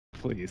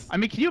please. I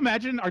mean, can you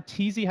imagine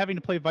Arteezy having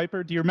to play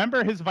Viper? Do you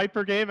remember his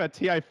Viper game at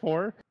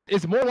TI4?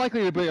 It's more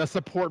likely to be a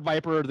support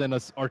Viper than a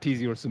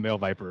Arteezy or Sumail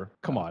Viper.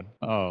 Come on.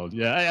 Oh,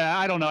 yeah,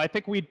 I don't know. I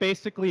think we'd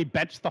basically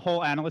bench the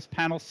whole analyst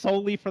panel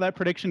solely for that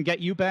prediction, get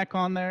you back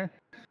on there.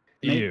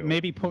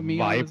 Maybe put me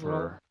on as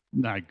well.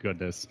 My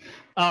goodness.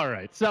 All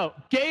right, so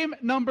game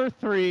number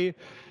 3.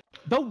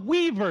 The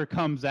Weaver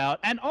comes out,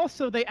 and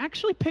also they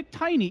actually picked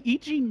Tiny.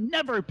 EG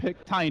never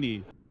picked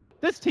Tiny.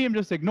 This team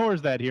just ignores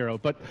that hero,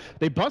 but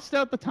they bust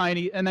out the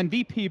Tiny, and then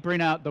VP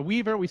bring out the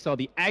Weaver. We saw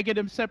the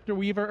Aghanim Scepter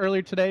Weaver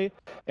earlier today.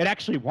 It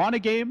actually won a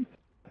game.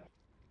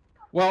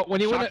 Well,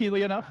 when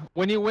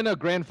you win a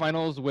grand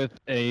finals with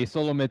a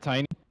solo mid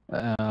Tiny,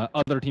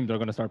 other teams are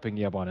going to start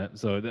picking up on it.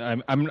 So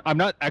I'm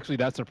not actually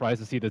that surprised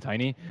to see the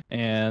Tiny.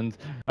 And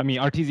I mean,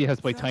 Arteezy has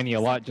played Tiny a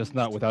lot, just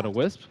not without a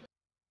Wisp.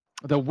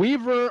 The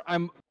Weaver,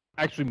 I'm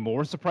actually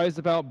more surprised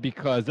about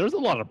because there's a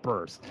lot of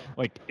bursts.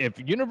 Like if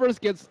Universe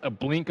gets a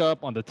blink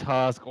up on the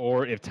Tusk,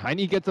 or if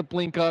Tiny gets a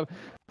blink up,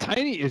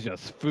 Tiny is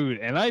just food.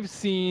 And I've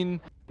seen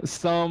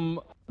some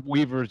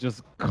Weavers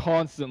just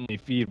constantly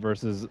feed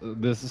versus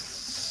this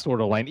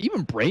sort of line.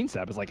 Even Brain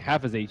Sap is like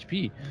half his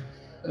HP.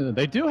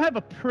 They do have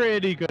a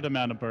pretty good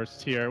amount of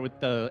bursts here. With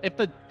if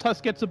the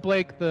Tusk gets a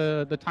blink,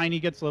 the Tiny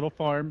gets a little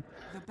farm,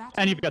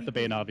 and you've got the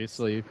Bane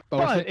obviously.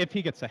 But if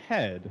he gets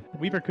ahead,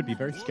 Weaver could be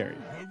very scary.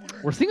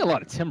 We're seeing a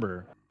lot of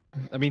Timber.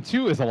 I mean,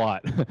 2 is a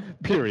lot.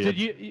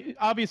 Period.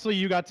 Obviously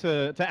you got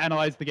to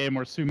analyze the game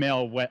where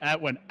Sumail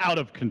went out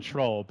of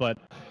control, but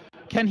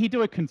can he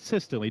do it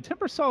consistently?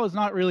 Timbersaw has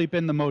not really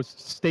been the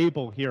most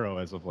stable hero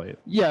as of late.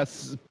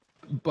 Yes,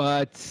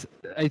 but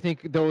I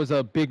think there was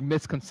a big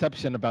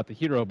misconception about the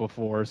hero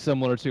before,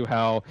 similar to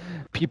how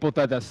people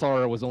thought that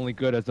Sara was only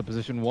good as a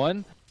position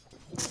 1.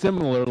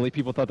 Similarly,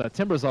 people thought that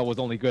Timbersaw was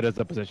only good as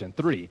a position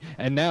 3,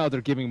 and now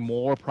they're giving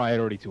more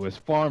priority to his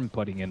farm,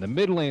 putting in the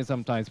mid lane,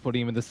 sometimes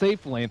putting him in the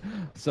safe lane,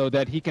 so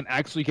that he can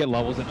actually get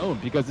levels and own,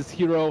 because this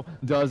hero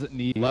does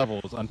need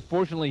levels.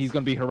 Unfortunately, he's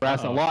going to be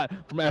harassed a lot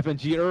from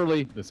FNG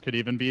early. This could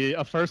even be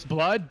a first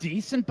blood.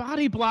 Decent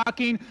body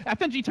blocking.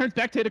 FNG turns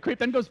back to creep,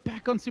 then goes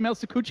back on Sumail.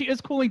 Sakuchi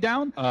is cooling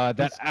down.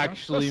 That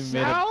actually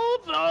made it.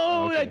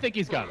 Oh, okay. I think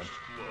he's got him.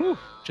 Whew.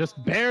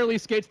 Just barely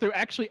skates through.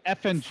 Actually,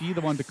 FNG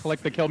the one to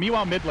collect the kill.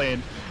 Meanwhile, mid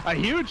lane, a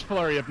huge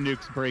flurry of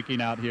nukes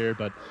breaking out here,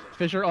 but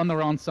Fissure on the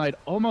wrong side,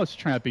 almost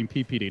trapping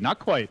PPD. Not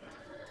quite.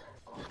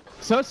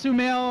 So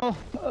Sumail,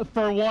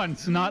 for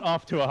once, not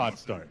off to a hot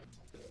start.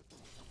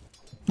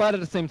 But at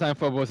the same time,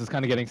 Phobos is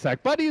kind of getting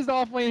sacked. But he's the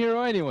off-lane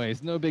hero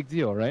anyways. No big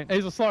deal, right?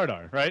 He's a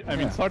Slardar, right? I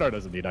mean, Slardar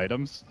doesn't need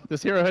items.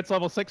 This hero hits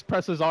level 6,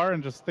 presses R,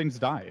 and just things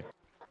die.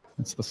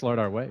 It's the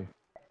Slardar way.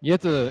 You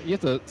have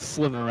to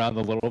slither around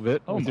a little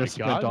bit. Oh my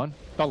god!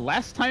 The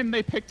last time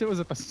they picked it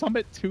was at the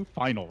Summit 2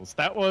 finals.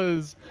 That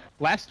was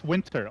last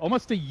winter,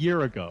 almost a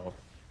year ago.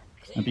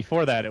 And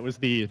before that, it was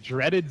the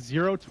dreaded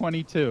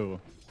 022. You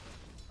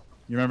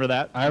remember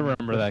that? I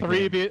remember that.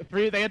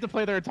 They had to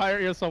play their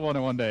entire ESL 1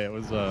 in one day. It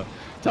was a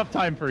tough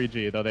time for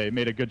EG, though they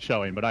made a good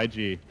showing. But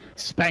IG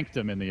spanked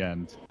them in the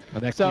end.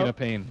 That's a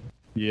pain.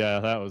 Yeah,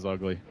 that was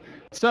ugly.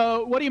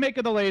 So, what do you make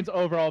of the lanes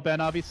overall,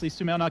 Ben? Obviously,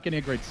 Sumail not getting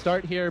a great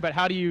start here, but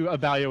how do you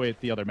evaluate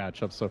the other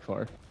matchups so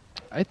far?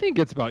 I think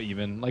it's about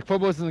even. Like,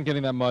 Phobos isn't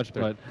getting that much,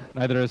 but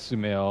neither is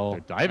Sumail.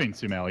 They're diving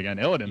Sumail again.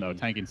 Illidan, though,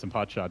 tanking some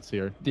pot shots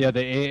here. Yeah,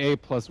 the AA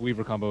plus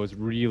Weaver combo is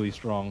really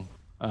strong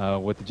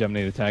with the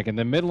Geminate attack. And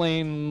the mid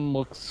lane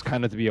looks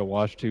kind of to be a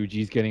wash, too.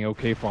 G's getting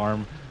okay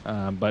farm,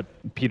 but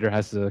Peter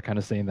has to kind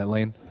of stay in that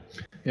lane.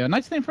 Yeah,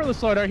 nice thing for the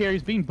Slardar here.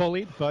 He's being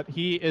bullied, but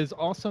he is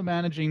also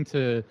managing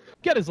to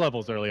get his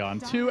levels early on.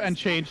 2 and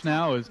change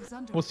now is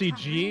we'll see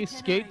G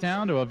skate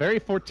down to a very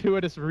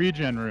fortuitous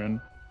regen rune.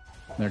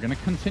 They're going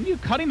to continue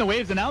cutting the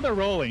waves, and now they're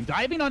rolling.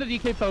 Diving onto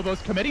DK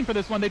Phobos, committing for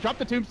this one. They drop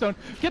the tombstone,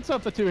 gets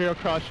off the 2-hero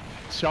crush.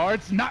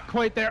 Shards not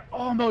quite there,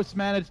 almost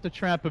managed to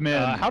trap him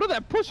in. How did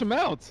that push him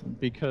out?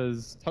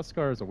 Because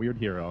Tuskar is a weird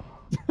hero.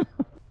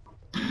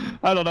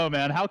 I don't know,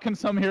 man. How can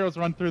some heroes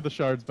run through the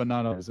shards but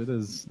not others? It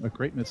is a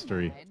great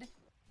mystery.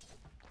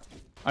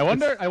 I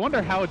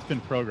wonder how it's been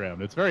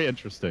programmed. It's very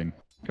interesting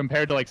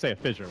compared to, like, say, a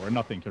Fissure where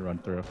nothing can run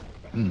through.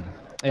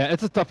 Yeah,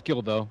 it's a tough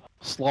kill though.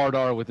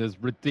 Slardar with his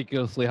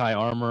ridiculously high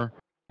armor,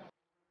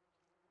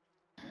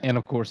 and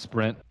of course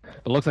sprint.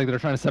 It looks like they're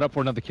trying to set up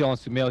for another kill on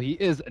Sumail. He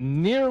is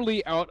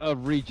nearly out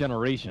of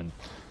regeneration.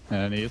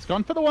 And he's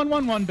gone for the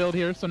 1-1-1 build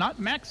here, so not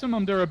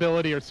maximum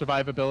durability or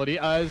survivability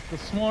as the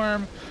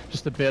Swarm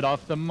just a bit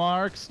off the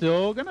mark.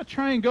 Still gonna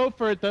try and go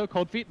for it though.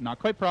 Cold Feet not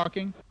quite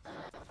proccing.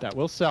 That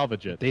will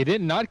salvage it. They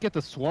did not get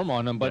the Swarm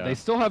on him, but they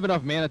still have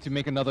enough mana to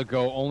make another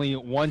go. Only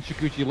one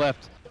Chikuchi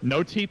left.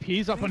 No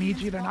TPs up on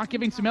EG. They're not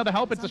giving Sumail the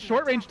help. It's a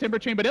short-range Timber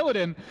Chain, but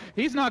Illidan,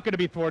 he's not going to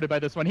be thwarted by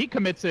this one. He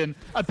commits in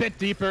a bit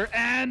deeper,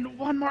 and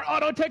one more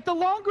auto take. The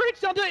long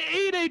reach down to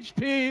 8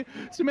 HP.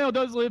 Sumail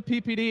does live.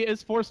 PPD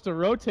is forced to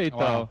rotate,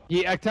 though.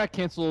 He attack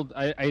canceled.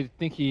 I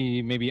think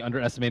he maybe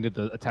underestimated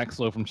the attack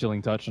slow from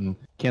Chilling Touch and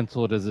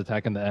canceled his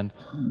attack in the end.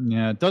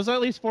 Yeah, does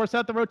at least force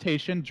out the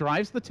rotation,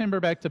 drives the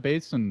Timber back to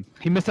base, and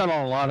he missed out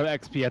on a lot of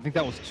XP. I think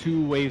that was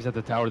 2 waves at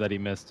the tower that he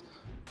missed.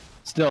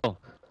 Still,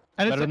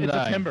 And it's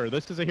a Timber.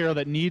 This is a hero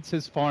that needs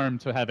his farm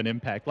to have an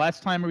impact.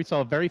 Last time we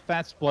saw a very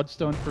fast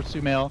Bloodstone for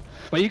Sumail.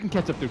 But you can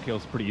catch up through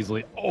kills pretty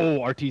easily. Oh,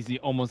 RTZ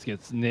almost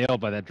gets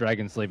nailed by that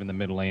Dragon Slave in the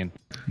mid lane.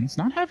 He's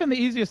not having the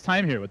easiest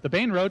time here. With the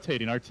Bane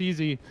rotating,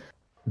 RTZ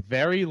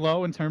very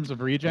low in terms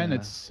of regen. Yeah.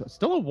 It's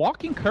still a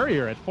walking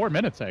courier at 4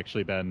 minutes,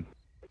 actually, Ben.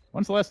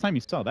 When's the last time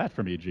you saw that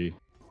from EG?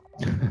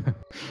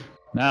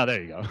 Now,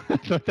 there you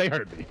go. They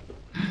heard me.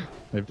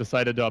 They've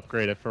decided to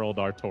upgrade it for old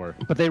Artor.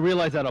 But they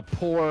realize that a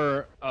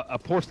poor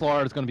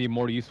Slar is going to be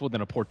more useful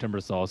than a poor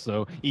Timbersaw,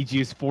 so EG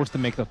is forced to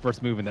make the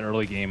first move in the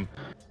early game.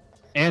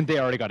 And they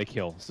already got a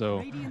kill,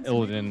 so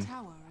Illidan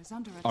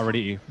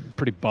already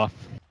pretty buff.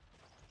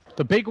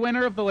 The big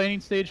winner of the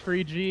laning stage for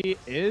EG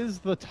is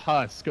the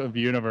Tusk of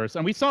Universe.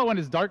 And we saw when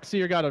his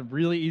Darkseer got a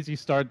really easy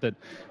start that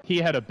he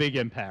had a big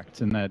impact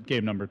in that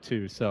game number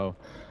 2, so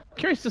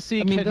curious to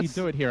see can he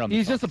do it here on the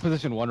He's just a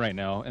position 1 right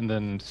now, and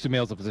then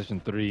Sumail's a position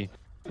 3.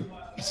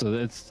 So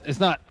it's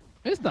not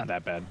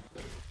that bad.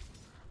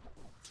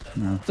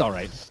 No. It's all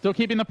right. Still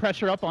keeping the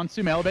pressure up on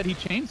Sumail, but he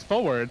chains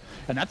forward,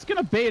 and that's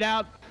gonna bait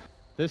out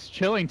this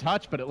Chilling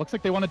Touch. But it looks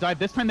like they want to dive.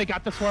 This time they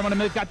got the swarm on him.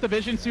 They've got the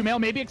vision. Sumail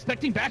maybe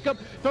expecting backup,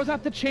 throws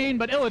out the chain,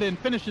 but Illidan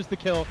finishes the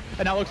kill,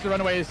 and now looks to run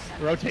away.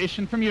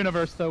 Rotation from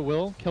Universe though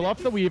will kill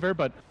off the Weaver,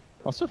 but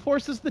also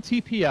forces the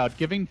TP out,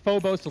 giving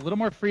Phobos a little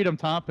more freedom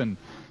top, and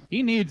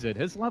he needs it.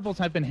 His levels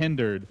have been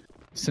hindered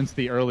since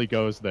the early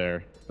goes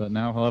there. But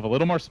now he'll have a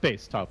little more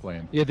space top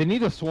lane. Yeah, they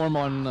need a swarm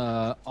on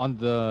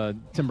the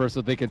Timber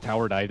so they can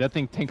tower dive. That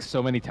thing tanks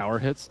so many tower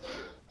hits.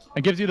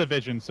 It gives you the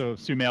vision, so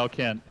Sumail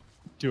can't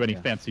do any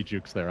fancy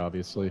jukes there,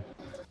 obviously.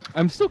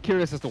 I'm still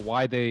curious as to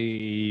why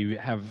they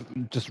have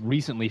just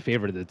recently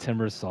favored the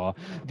Timbersaw.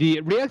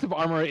 The reactive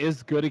armor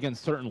is good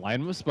against certain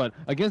lineups, but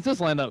against this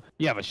lineup,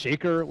 you have a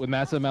Shaker with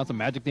massive amounts of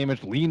magic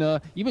damage,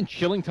 Lina, even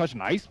Chilling Touch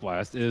and Ice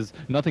Blast is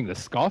nothing to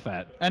scoff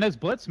at. And as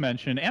Blitz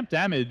mentioned, amp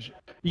damage,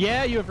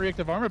 yeah, you have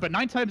reactive armor, but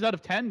 9 times out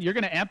of 10, you're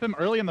going to amp him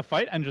early in the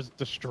fight and just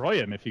destroy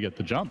him if you get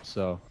the jump.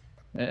 So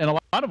in a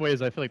lot of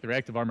ways, I feel like the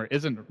reactive armor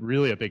isn't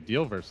really a big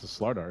deal versus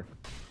Slardar.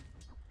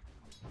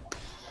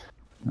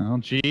 Well,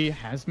 G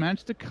has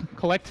managed to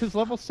collect his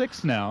level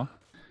 6 now.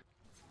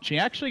 G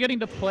actually getting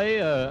to play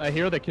a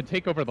hero that could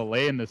take over the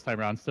lane this time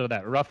around instead of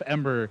that rough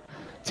Ember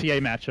TA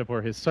matchup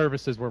where his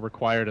services were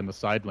required in the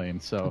side lane.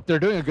 So they're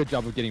doing a good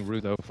job of getting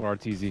root though for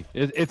RTZ.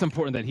 It's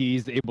important that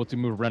he's able to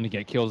move around and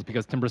get kills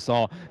because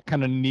Timbersaw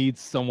kind of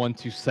needs someone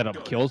to set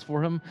up kills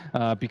for him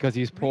because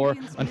he's poor.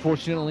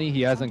 Unfortunately,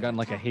 he hasn't gotten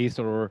like a haste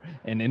or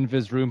an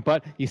invis rune,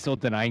 but he's still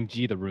denying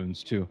G the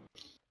runes too.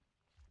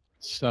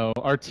 So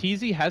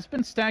RTZ has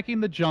been stacking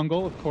the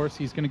jungle. Of course,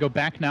 he's going to go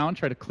back now and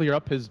try to clear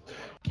up his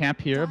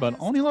camp here, but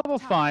only level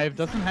 5,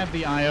 doesn't have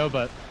the IO,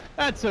 but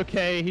that's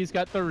okay. He's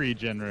got the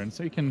regen rune,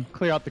 so he can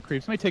clear out the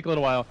creeps. It may take a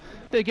little while.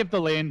 They give the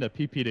lane to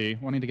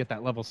PPD, wanting to get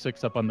that level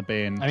 6 up on the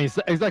Bane. I mean, it's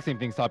the exact same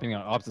thing stopping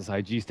on opposite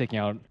side. G's taking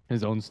out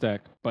his own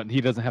stack, but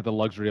he doesn't have the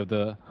luxury of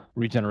the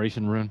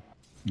regeneration rune.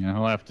 Yeah,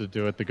 he'll have to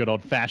do it the good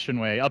old-fashioned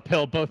way,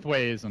 uphill both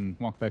ways and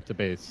walk back to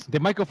base. They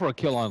might go for a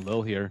kill on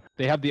Lil here.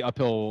 They have the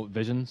uphill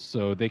vision,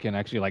 so they can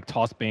actually like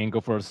toss Bane,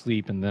 go for a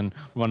sleep, and then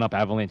run up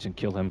Avalanche and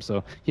kill him.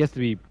 So he has to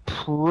be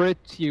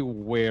pretty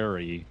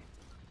wary.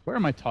 Where are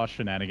my toss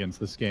shenanigans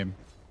this game?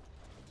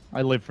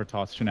 I live for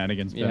toss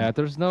shenanigans, Ben. Yeah,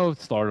 there's no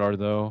Stardar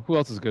though. Who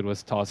else is good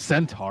with toss?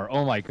 Centaur.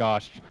 Oh my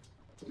gosh.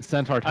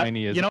 Centaur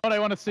Tiny is. You know what I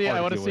want to see?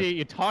 I want to see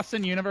you toss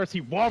in Universe,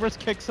 he walrus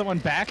kicks someone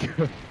back.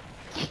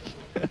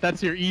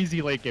 That's your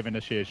easy late game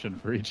initiation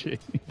for EG.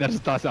 That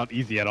does not sound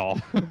easy at all.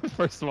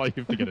 First of all, you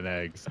have to get an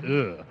eggs.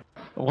 Ugh.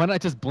 Why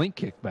not just blink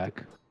kick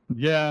back?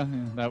 Yeah,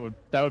 that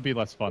would be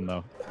less fun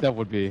though. That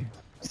would be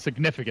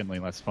significantly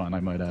less fun, I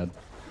might add.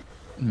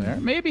 There.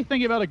 Maybe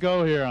thinking about a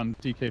go here on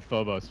DK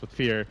Phobos with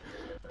Fear.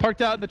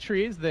 Parked out in the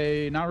trees,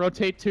 they now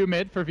rotate 2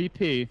 mid for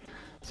VP.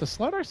 So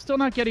Slaughter's still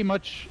not getting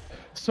much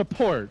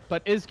support,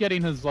 but is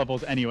getting his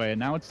levels anyway. And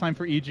now it's time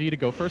for EG to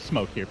go for a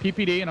smoke here.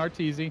 PPD and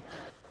RTZ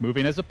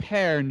moving as a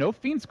pair. No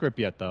Fiend script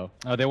yet, though.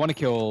 They want to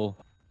kill...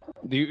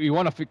 You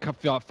want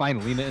to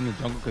find Lina in the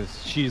jungle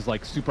because she's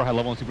like super high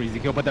level and super easy to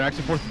kill, but they're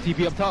actually forced to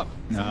TP up top.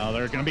 No,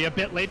 they're going to be a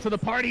bit late to the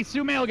party.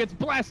 Sumail gets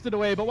blasted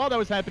away, but while that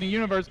was happening,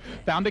 Universe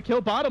found to kill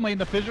bottom lane.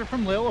 The fissure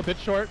from Lil, a bit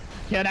short.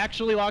 Can't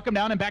actually lock him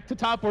down, and back to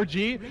top where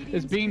G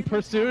is being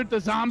pursued. The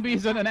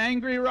zombies and an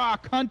angry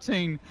Rock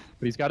hunting.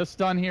 But he's got a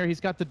stun here.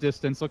 He's got the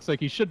distance. Looks like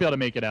he should be able to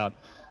make it out.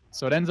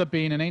 So it ends up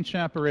being an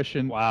ancient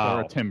apparition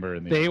for a Timber.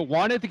 In the They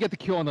wanted to get the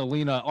kill on the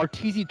Lina.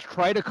 RTZ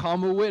tried to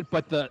combo it,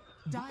 but the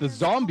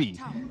zombie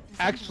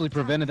actually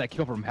prevented that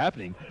kill from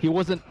happening. He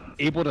wasn't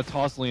able to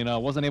toss Lina,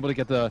 wasn't able to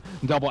get the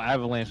double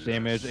avalanche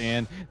damage,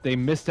 and they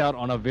missed out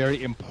on a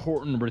very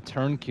important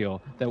return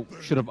kill that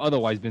should have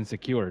otherwise been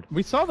secured.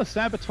 We saw the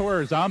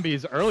Saboteur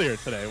zombies earlier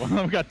today. One of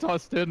them got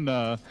tossed in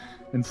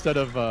instead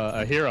of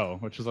a hero,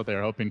 which is what they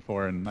were hoping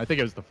for, and I think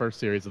it was the first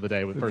series of the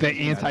day. With the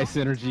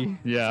anti-synergy.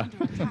 Yeah.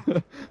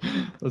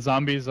 The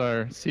zombies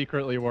are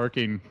secretly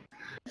working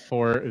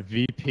for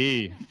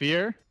VP.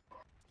 Fear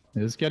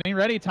is getting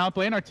ready. Top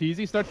lane,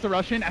 Arteezy starts to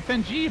rush in.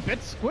 FNG, a bit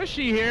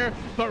squishy here,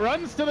 but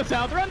runs to the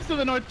south, runs to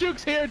the north.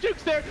 Juke's here,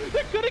 Juke's there.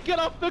 They're gonna get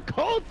off the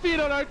cold feet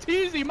on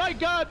Arteezy. My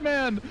God,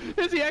 man.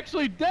 Is he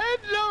actually dead?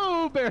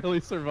 No,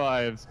 barely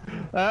survives.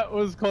 That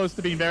was close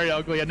to being very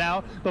ugly. And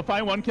now they'll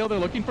find one kill. They're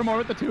looking for more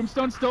with the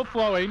tombstone still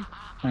flowing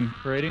and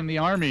creating the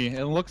army.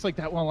 It looks like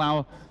that will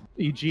allow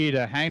EG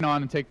to hang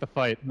on and take the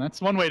fight. And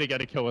that's one way to get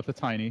a kill with the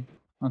Tiny.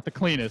 Not the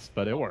cleanest,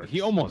 but it worked. He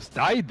almost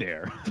died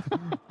there.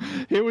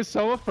 He was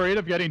so afraid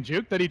of getting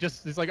juked that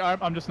he's like,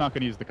 I'm just not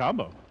going to use the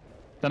combo.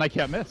 Then I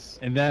can't miss.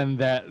 And then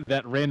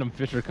that random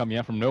Fisher coming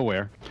out from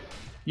nowhere.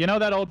 You know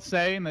that old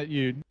saying that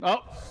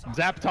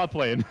zap top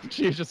lane.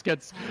 She just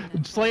gets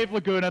Slave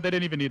Laguna. They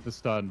didn't even need the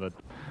stun, but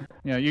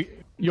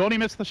you only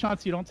miss the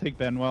shots you don't take,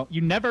 Ben. Well,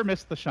 you never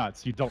miss the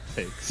shots you don't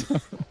take. So.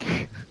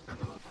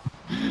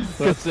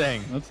 Good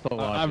saying. That's the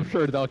logic. I'm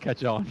sure they'll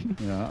catch on.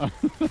 Yeah.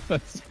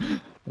 That's,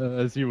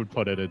 as you would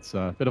put it, it's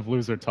a bit of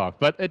loser talk,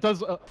 but it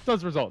does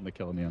result in the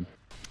kill in the end.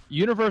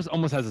 Universe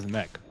almost has his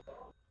mech.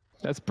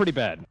 That's pretty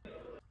bad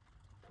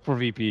for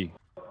VP.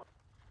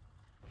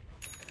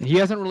 He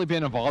hasn't really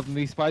been involved in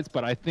these fights,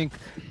 but I think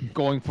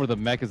going for the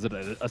mech is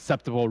an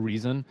acceptable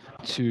reason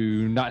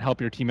to not help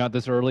your team out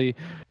this early.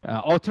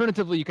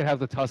 Alternatively, you could have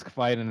the Tusk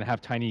fight and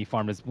have Tiny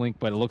farm his Blink,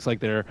 but it looks like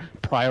they're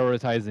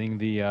prioritizing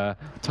the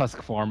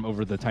Tusk farm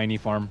over the Tiny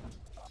farm.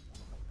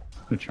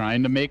 They're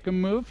trying to make a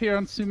move here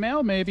on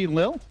Sumail, maybe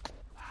Lil.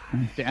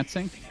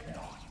 Dancing.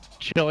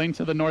 Chilling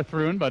to the North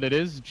Rune, but it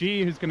is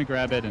G who's going to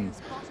grab it, and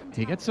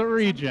he gets a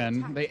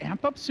regen. They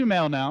amp up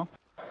Sumail now.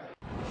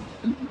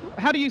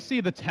 How do you see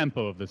the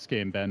tempo of this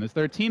game, Ben? Is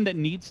there a team that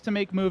needs to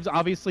make moves?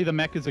 Obviously, the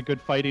mech is a good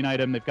fighting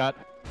item. They've got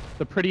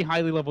the pretty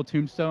highly level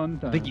tombstone.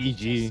 I think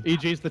EG.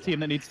 EG's the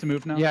team that needs to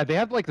move now? Yeah, they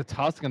have like the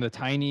Tusk and the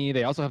Tiny.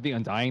 They also have the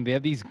Undying. They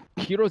have these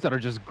heroes that are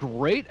just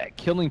great at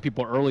killing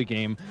people early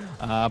game.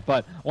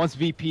 But once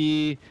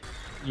VP,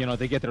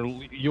 they get their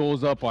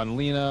Yules up on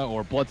Lina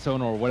or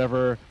Bloodstone or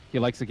whatever he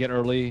likes to get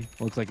early.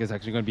 Looks like it's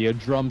actually going to be a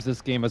Drums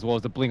this game as well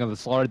as the Blink of the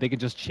Slaughter. They can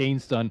just chain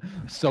stun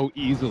so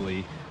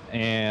easily.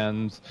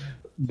 And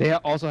they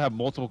also have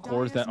multiple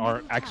cores that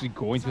are actually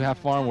going to have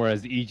farm,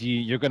 whereas EG,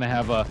 you're going to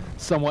have a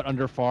somewhat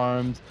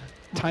underfarmed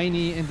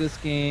Tiny in this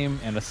game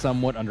and a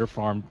somewhat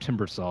underfarmed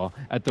Timbersaw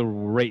at the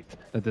rate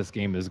that this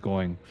game is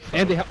going.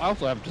 And they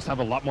also have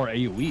a lot more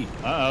AoE.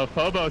 Uh-oh,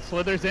 Phobo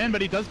slithers in,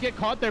 but he does get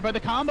caught there by the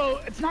combo.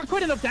 It's not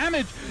quite enough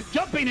damage.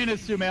 Jumping in is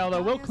Sumail,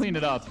 though. We'll clean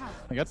it up.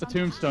 I got the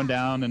tombstone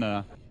down in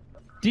a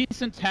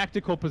decent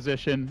tactical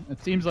position.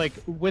 It seems like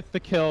with the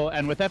kill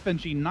and with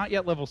FNG not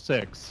yet level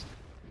 6,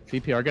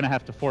 VP are going to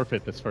have to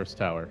forfeit this first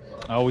tower.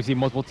 Oh, we see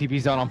multiple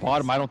TPs down on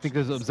bottom. I don't think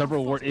this Observer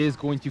Ward is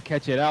going to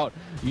catch it out.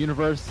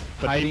 Universe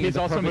hiding in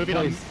the also moving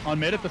place. on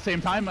mid at the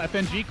same time.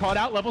 FNG caught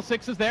out. Level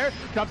 6 is there.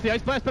 Drops the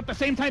Ice Blast, but at the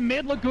same time,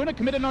 mid Laguna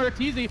committed on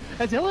Arteezy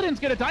as Illidan's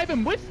going to dive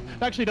him with...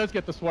 Actually does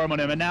get the swarm on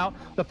him, and now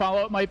the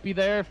follow-up might be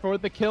there for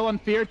the kill on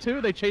Fear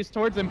too. They chase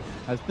towards him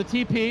as the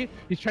TP.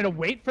 He's trying to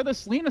wait for the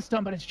Selena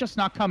stun, but it's just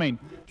not coming.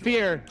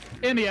 Fear,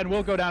 in the end,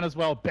 will go down as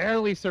well.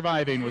 Barely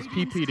surviving was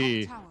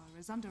PPD.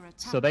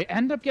 So they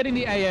end up getting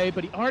the AA,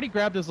 but he already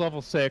grabbed his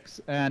level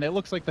 6, and it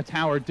looks like the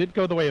tower did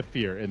go the way of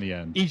Fear in the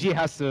end. EG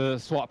has to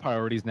swap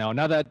priorities now.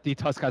 Now that the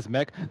Tusk has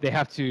mech, they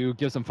have to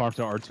give some farms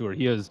to Artur.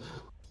 He is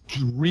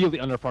really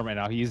underfarmed right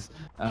now. He's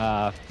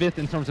 5th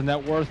in terms of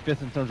net worth,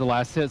 5th in terms of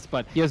last hits,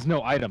 but he has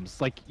no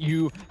items. Like,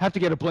 you have to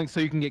get a Blink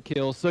so you can get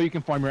kills, so you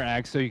can farm your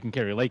Ag, so you can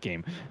carry late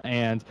game.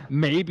 And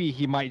maybe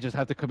he might just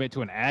have to commit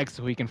to an Ag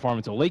so he can farm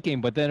until late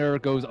game, but then there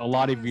goes a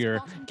lot of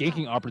your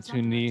ganking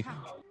opportunity.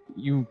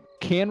 You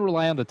can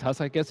rely on the Tusk,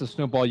 I guess, to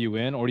snowball you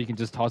in, or you can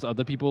just toss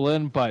other people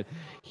in, but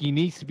he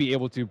needs to be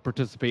able to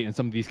participate in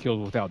some of these kills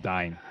without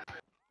dying.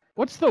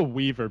 What's the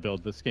Weaver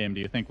build this game,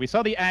 do you think? We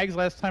saw the Ags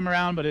last time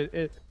around, but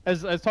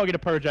as talking to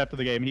Purge after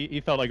the game,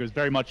 he felt like it was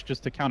very much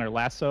just to counter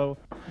Lasso.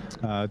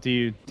 Do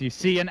you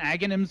see an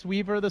Aghanim's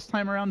Weaver this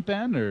time around,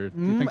 Ben, or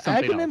do you think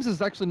something Aghanim's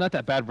is actually not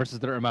that bad versus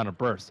their amount of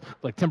bursts.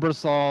 Like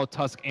Timbersaw,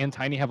 Tusk, and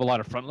Tiny have a lot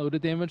of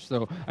front-loaded damage,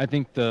 so I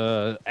think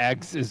the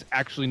Ags is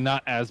actually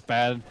not as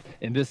bad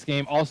in this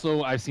game.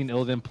 Also, I've seen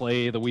Illidan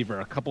play the Weaver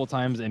a couple of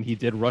times, and he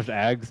did rush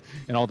Ags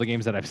in all the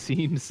games that I've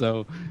seen,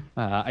 so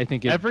I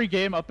think every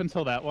game up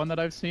until that one that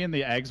I've seen,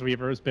 the Ags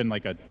Weaver has been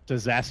like a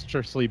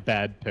disastrously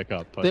bad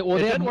pickup, but it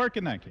did work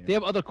in that game. They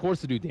have other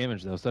cores to do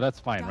damage though, so that's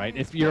fine, right?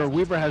 If your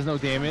Weaver has no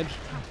damage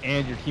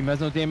and your team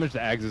has no damage, the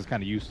Ags is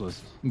kind of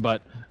useless.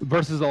 But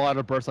versus a lot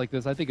of bursts like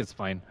this, I think it's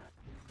fine.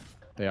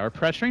 They are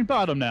pressuring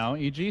bottom now.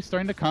 EG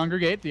starting to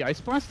congregate. The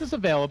Ice Blast is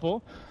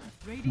available.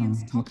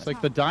 Looks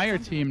like the Dire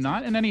team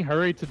not in any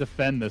hurry to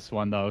defend this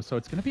one though, so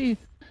it's going to be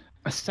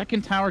a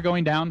second tower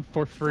going down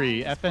for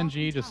free.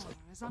 FNG just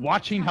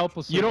watching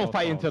helplessly. You don't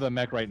fight into the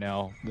mech right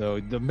now, though.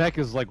 The mech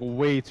is like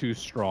way too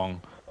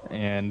strong,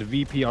 and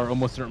VP are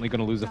almost certainly going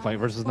to lose a fight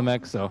versus the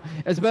mech, so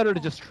it's better to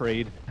just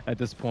trade at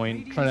this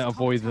point, trying to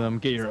avoid them,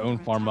 get your own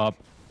farm up,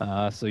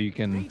 so you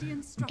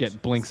can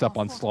get blinks up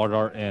on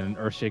Slaughter and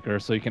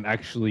Earthshaker, so you can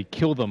actually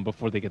kill them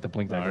before they get the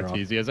blink dagger off.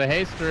 Arteezy as a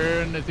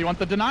haster, and does he want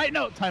the deny?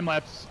 No, time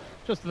lapse.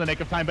 just in the nick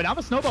of time. But now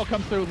the snowball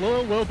comes through.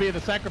 Lil will be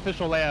the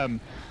sacrificial lamb,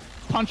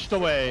 punched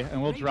away,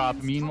 and will drop.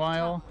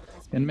 Meanwhile,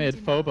 in mid,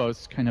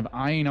 Phobos kind of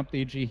eyeing up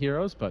the EG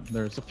heroes, but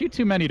there's a few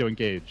too many to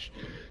engage.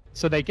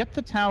 So they get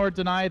the tower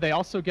denied. They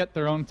also get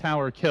their own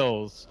tower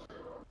kills.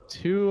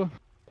 2-0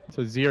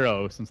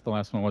 since the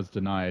last one was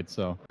denied.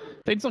 So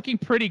things looking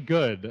pretty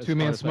good.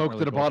 Two-man smoke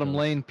to the bottom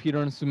lane.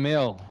 Peter and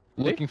Sumail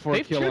looking for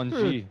a kill on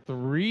G.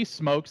 3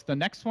 smokes. The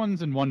next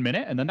one's in 1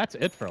 minute, and then that's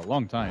it for a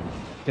long time.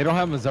 They don't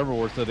have him as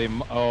Everward, so they...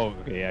 Oh,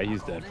 okay, yeah,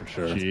 he's dead for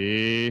sure.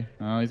 G.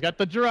 Oh, he's got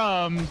the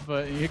drums,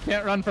 but you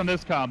can't run from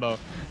this combo.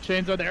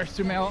 Chains are there.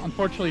 Sumail,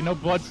 unfortunately, no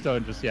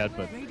Bloodstone just yet,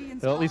 but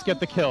they'll at least get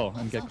the kill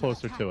and get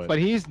closer to it. But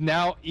he's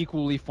now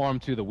equally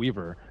farmed to the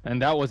Weaver,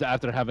 and that was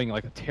after having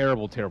like a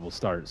terrible, terrible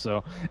start.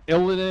 So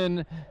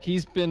Illidan,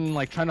 he's been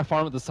like trying to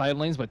farm at the side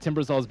lanes, but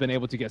Timbersaw has been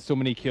able to get so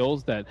many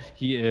kills that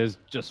he is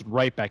just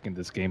right back in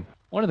this game.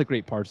 One of the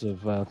great parts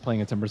of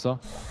playing a Timbersaw.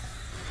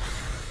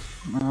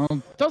 Well,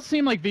 it does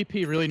seem like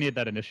VP really need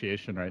that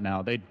initiation right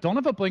now. They don't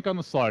have a blink on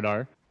the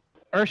Slardar.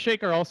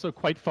 Earthshaker also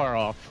quite far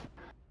off.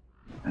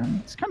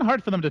 And it's kind of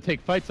hard for them to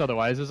take fights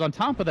otherwise, as on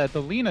top of that,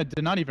 the Lina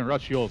did not even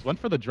rush Yules, went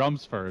for the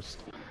drums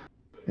first.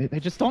 They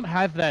just don't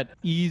have that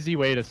easy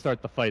way to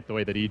start the fight the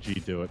way that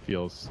EG do, it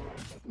feels.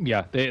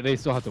 Yeah, they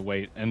still have to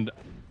wait, and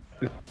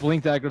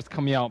Blink Daggers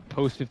coming out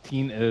post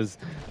 15 is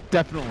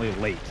definitely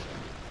late.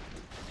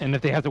 And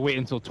if they have to wait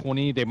until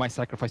 20, they might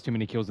sacrifice too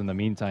many kills in the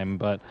meantime,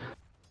 but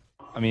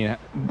I mean,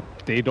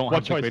 they don't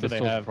have the greatest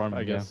soul farm,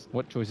 I guess.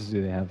 What choices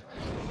do they have?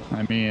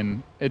 I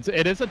mean,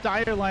 it is a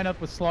dire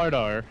lineup with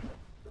Slardar,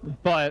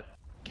 but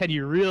can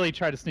you really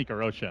try to sneak a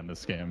Roshan in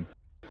this game?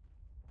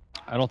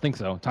 I don't think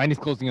so. Tiny's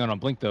closing out on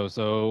Blink though,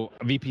 so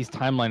VP's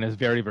timeline is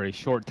very, very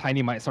short.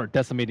 Tiny might start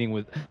decimating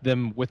with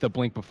them with a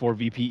Blink before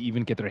VP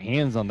even get their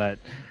hands on that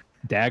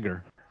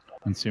dagger.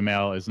 And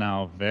Sumail is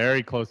now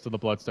very close to the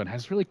Bloodstone.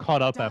 Has really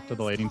caught up after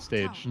the laning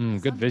stage.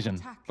 Good vision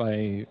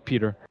by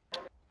Peter.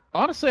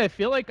 Honestly, I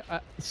feel like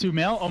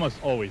Sumail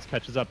almost always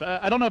catches up.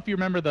 I don't know if you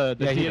remember the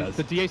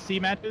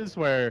DAC matches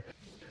where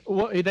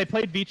they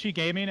played Vici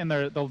Gaming in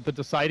the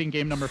deciding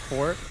game number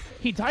 4.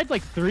 He died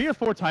like 3 or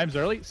 4 times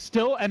early,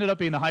 still ended up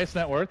being the highest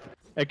net worth.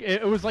 Like,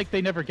 it was like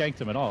they never ganked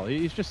him at all.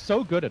 He's just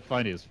so good at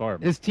finding his farm.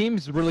 His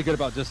team's really good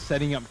about just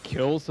setting up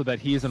kills so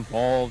that he's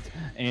involved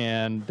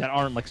and that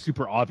aren't like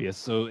super obvious,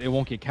 so it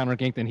won't get counter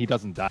ganked and he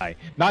doesn't die.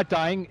 Not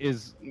dying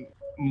is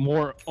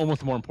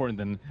almost more important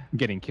than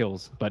getting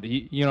kills. But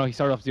he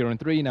started off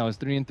 0-3, now it's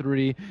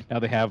 3-3. Now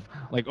they have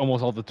like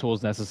almost all the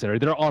tools necessary.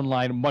 They're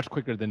online much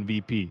quicker than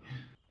VP,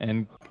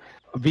 and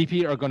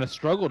VP are going to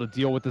struggle to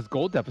deal with this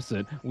gold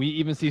deficit. We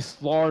even see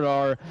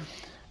Slardar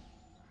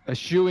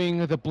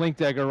eschewing the Blink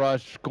Dagger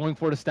Rush, going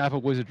for the Staff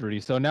of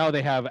Wizardry. So now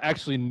they have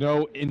actually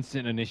no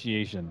instant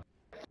initiation.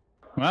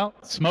 Well,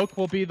 smoke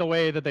will be the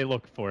way that they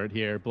look for it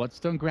here.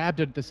 Bloodstone grabbed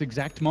it at this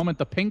exact moment.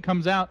 The ping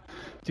comes out.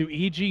 Do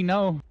EG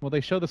know? Will they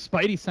show the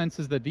spidey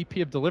senses that VP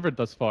have delivered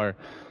thus far?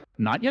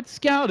 Not yet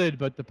scouted,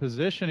 but the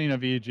positioning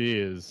of EG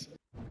is...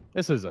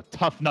 This is a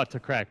tough nut to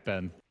crack,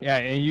 Ben. Yeah,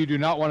 and you do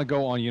not want to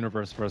go on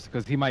Universe first,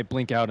 because he might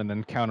blink out and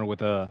then counter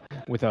with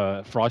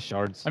a Frost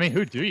Shards. I mean,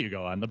 who do you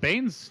go on? The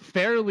Bane's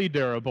fairly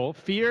durable.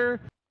 Fear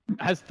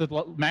has the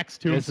max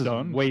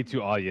tombstone. This is way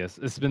too obvious.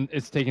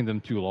 It's taking them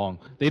too long.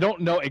 They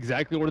don't know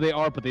exactly where they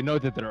are, but they know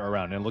that they're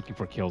around and looking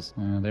for kills.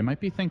 They might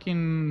be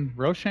thinking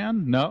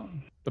Roshan. No,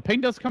 the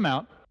ping does come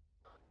out.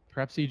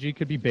 Perhaps EG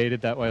could be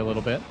baited that way a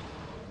little bit.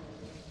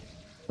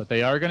 But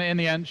they are going to, in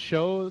the end,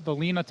 show the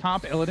Lina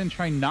top. Illidan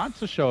trying not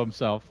to show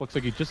himself. Looks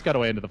like he just got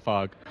away into the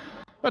fog.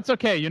 That's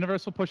okay.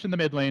 Universal push in the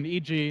mid lane.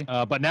 EG.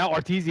 But now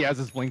Arteezy has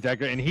his Blink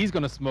Dagger, and he's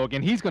going to smoke,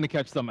 and he's going to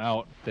catch them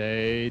out.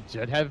 They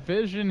did have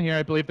vision here.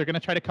 I believe they're going to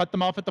try to cut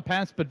them off at the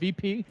pass, but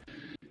VP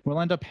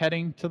will end up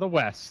heading to the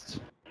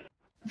west.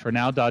 For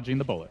now, dodging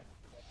the bullet.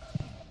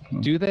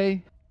 Do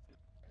they?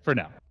 For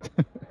now.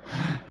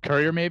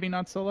 Courier maybe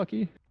not so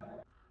lucky.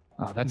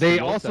 They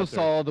also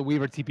saw the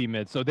Weaver TP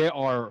mid, so they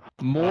are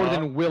more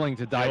than willing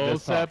to dive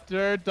this up.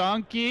 Scepter,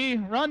 Donkey,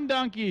 run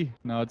Donkey.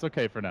 No, it's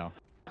okay for now.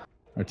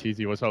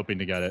 Arteezy was hoping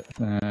to get it.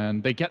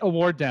 And they get a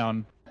ward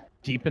down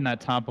deep in that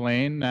top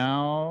lane.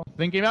 Now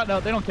thinking about, no,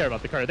 they don't care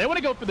about the card. They want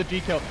to go for the G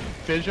kill.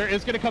 Fissure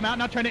is going to come out,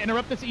 not trying to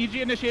interrupt this EG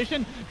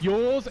initiation.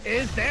 Yules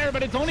is there,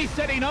 but it's only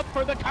setting up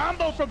for the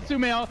combo from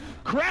Sumail.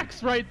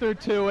 Cracks right through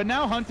 2, and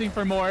now hunting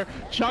for more.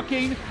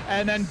 Chucking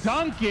and then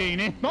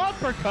dunking and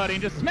uppercutting,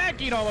 just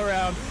smacking all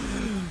around.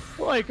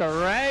 Like a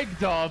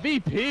ragdoll.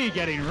 VP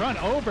getting run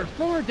over.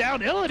 4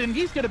 down. Illidan,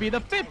 he's going to be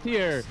the 5th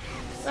here.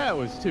 That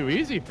was too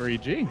easy for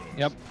EG.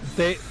 Yep.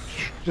 They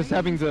just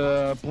having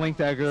the Blink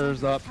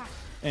Daggers up,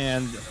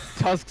 and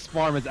Tusk's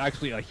farm is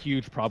actually a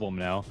huge problem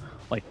now.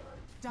 Like,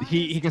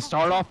 he can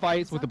start off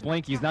fights with the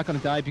Blink. He's not going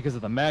to die because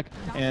of the mech,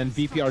 and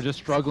VP are just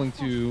struggling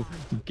to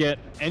get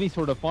any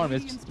sort of farm.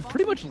 It's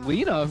pretty much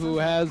Lina who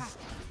has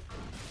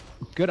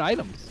good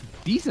items,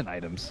 decent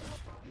items.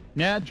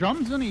 Yeah,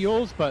 drums and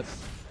Yules, but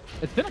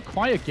it's been a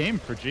quiet game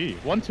for G.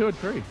 1, 2, and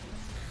 3.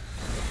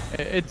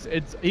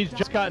 He's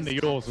just gotten the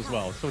Yules as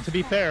well. So to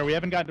be fair, we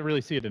haven't gotten to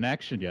really see it in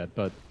action yet,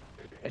 but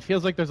it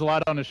feels like there's a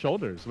lot on his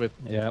shoulders with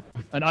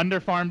an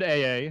underfarmed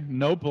AA,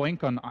 no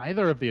blink on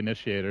either of the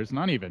initiators,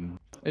 not even.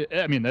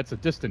 I mean, that's a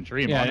distant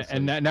dream, honestly.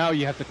 And now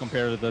you have to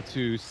compare the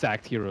two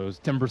sacked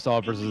heroes,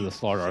 Timbersaw versus the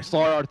Slardar.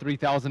 Slardar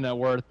 3,000 net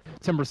worth,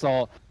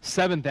 Timbersaw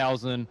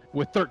 7,000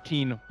 with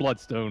 13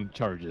 Bloodstone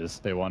charges.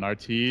 They want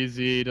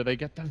RTZ. Do they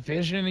get the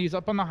vision? He's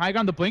up on the high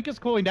ground. The blink is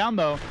cooling down,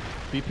 though.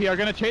 BP are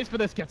going to chase for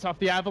this. Gets off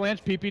the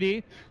avalanche.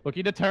 PPD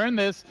looking to turn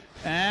this.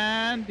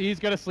 And he's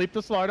going to sleep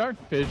the Slardar.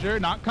 Fissure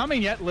not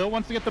coming yet. Lil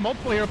wants to get the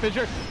multiple hero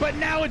Fissure. But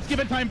now it's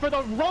given time for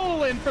the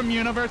roll-in from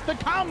Universe. The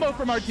combo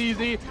from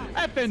RTZ.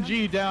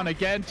 FNG down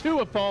again. 2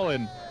 have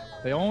fallen.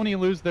 They only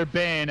lose their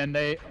Bane, and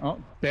they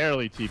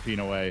barely TPing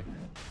away.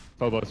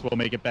 Phobos will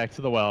make it back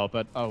to the well,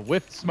 but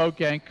with smoke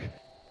gank,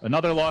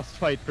 another lost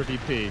fight for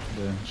VP.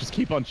 Just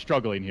keep on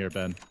struggling here,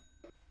 Ben.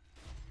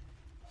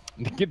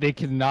 They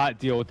cannot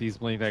deal with these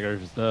blink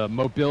daggers. The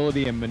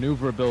mobility and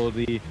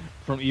maneuverability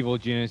from Evil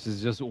Genius is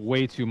just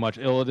way too much.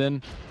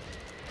 Illidan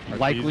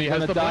likely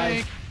has to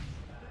die.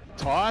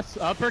 Toss,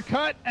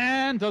 uppercut,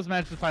 and does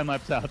manage to time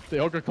lapse out. The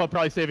Ogre Club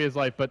probably saving his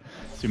life, but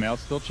Sumail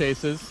still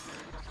chases.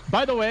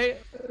 By the way,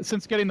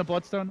 since getting the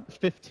Bloodstone,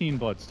 15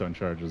 Bloodstone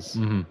charges.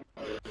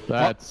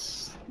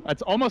 That's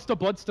almost a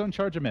Bloodstone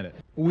charge a minute.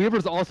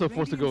 Weaver's also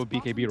forced to go with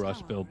BKB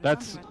Rush build.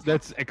 That's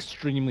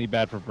extremely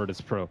bad for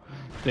Virtus.pro.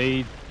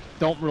 They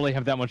don't really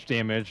have that much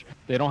damage.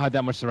 They don't have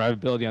that much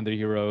survivability on their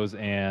heroes,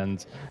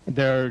 and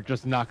they're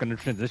just not going to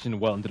transition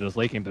well into this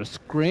late game. They're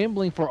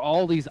scrambling for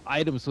all these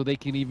items so they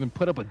can even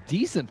put up a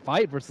decent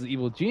fight versus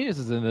Evil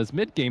Geniuses in this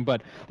mid game,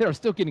 but they're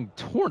still getting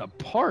torn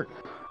apart.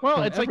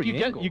 Well, it's like you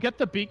get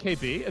the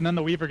BKB, and then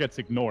the Weaver gets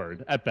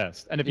ignored at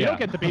best. And if you don't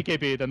get the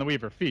BKB, then the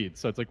Weaver feeds.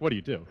 So it's like, what do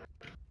you do?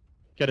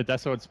 Get a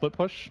Deso and split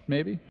push,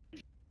 maybe?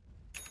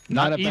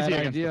 Not easy a bad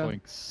against idea. the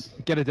Blinks.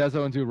 Get a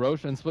Deso and do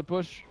Roche and split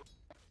push.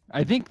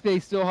 I think they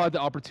still have the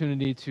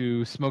opportunity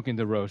to smoke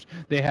into Roche.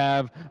 They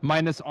have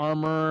minus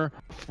armor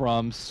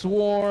from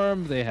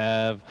Swarm. They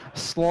have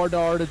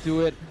Slardar to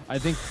do it. I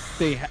think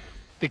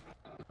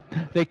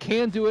they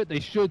can do it. They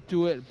should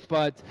do it,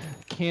 but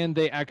can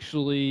they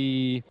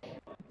actually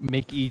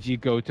make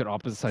EG go to the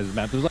opposite side of the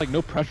map? There's like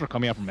no pressure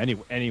coming out from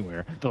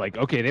anywhere. They're like,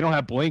 okay, they don't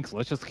have blinks.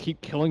 Let's just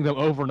keep killing them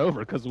over and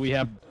over because we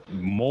have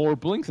more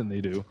blinks than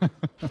they do.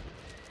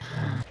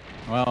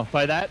 Well,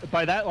 by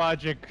that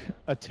logic,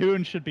 a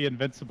Toon should be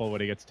invincible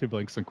when he gets 2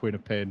 blinks on Queen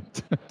of Pain.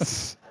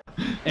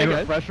 And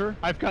with pressure,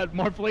 I've got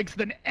more blinks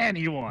than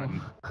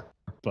anyone,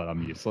 but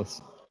I'm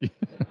useless.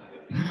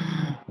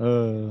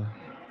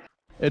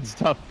 It's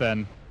tough,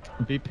 Ben.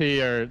 VP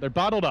they're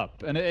bottled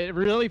up, and it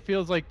really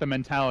feels like the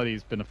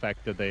mentality's been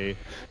affected. They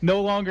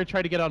no longer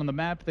try to get out on the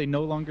map. They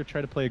no longer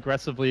try to play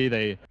aggressively.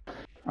 They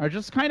are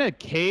just kind of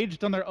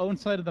caged on their own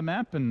side of the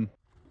map. And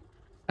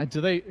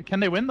can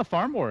they win the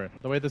farm war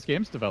the way this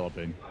game's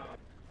developing?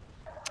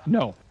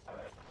 No,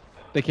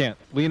 they can't.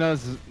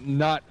 Lena's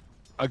not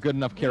a good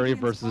enough carry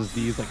versus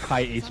these like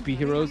high HP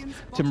heroes,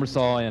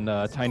 Timbersaw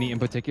and Tiny in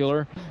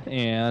particular,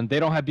 and they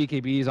don't have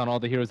BKBs on all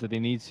the heroes that they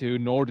need to,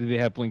 nor do they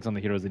have blinks on the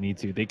heroes they need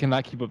to. They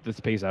cannot keep up this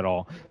pace at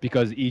all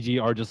because EG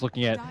are just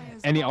looking at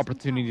any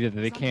opportunity that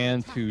they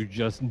can to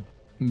just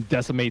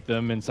decimate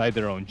them inside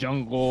their own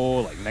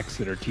jungle, like next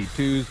to their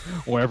T2s,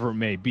 wherever it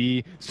may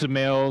be.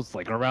 Sumail's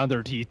like around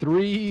their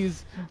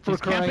T3s for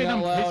crying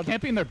out loud. He's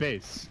camping their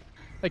base.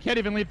 They can't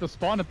even leave the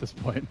spawn at this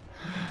point.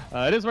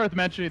 It is worth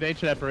mentioning the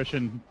Ancient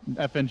Apparition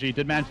FNG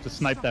did manage to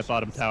snipe that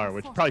bottom tower,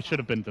 which probably should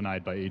have been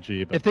denied by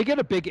EG. But if they get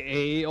a big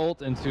AA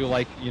ult into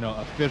like,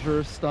 a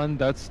Fissure stun,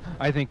 that's,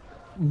 I think,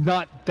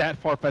 not that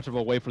far-fetched of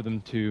a way for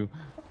them to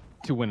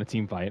win a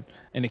team fight.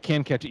 And it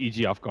can catch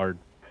EG off guard.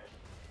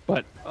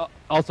 But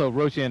also,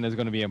 Roshan is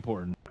going to be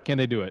important. Can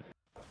they do it?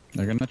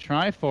 They're going to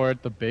try for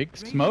it. The big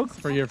smoke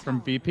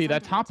from VP.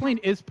 That top lane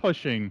is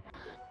pushing.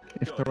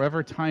 If there were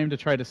ever time to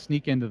try to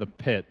sneak into the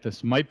pit,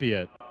 this might be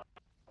it.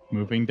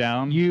 Moving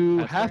down. You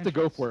have to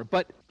go for it.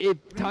 But if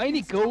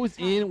Tiny goes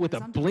in with a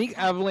blink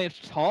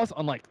avalanche toss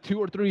on like 2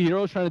 or 3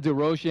 heroes trying to do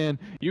Roshan,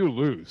 you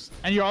lose.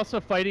 And you're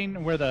also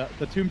fighting where the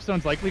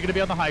tombstone's likely going to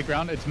be on the high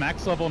ground. It's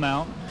max level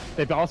now.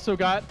 They've also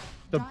got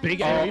the big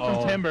AoE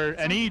from Timber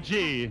and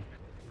EG.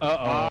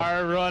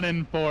 Are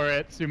running for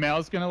it.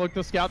 Sumail's going to look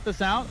to scout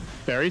this out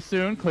very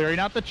soon, clearing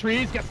out the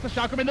trees, gets the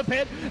chakram in the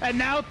pit, and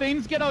now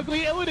things get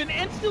ugly. Illidan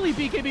instantly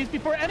BKBs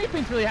before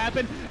anything's really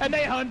happened, and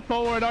they hunt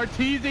forward.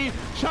 Arteezy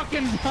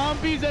chucking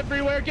zombies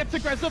everywhere, gets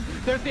aggressive.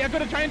 There's the Echo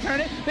to try and turn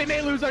it. They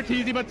may lose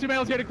Arteezy, but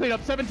Sumail's here to clean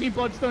up. 17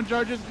 Bloodstone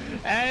charges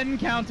and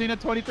counting at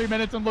 23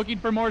 minutes and looking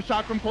for more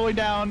chakram pulling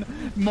down.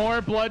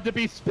 More blood to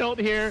be spilt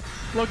here.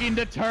 Looking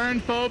to turn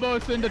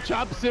Phobos into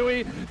Chop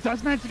Suey.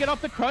 Does manage to get off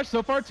the crush.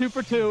 So far 2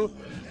 for 2.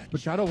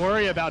 But gotta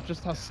worry about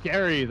just how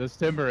scary this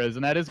Timber is,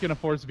 and that is gonna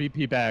force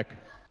VP back.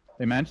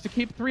 They managed to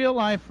keep 3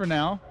 alive for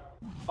now.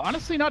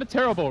 Honestly, not a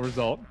terrible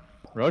result.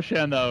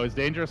 Roshan, though, is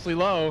dangerously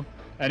low,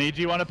 and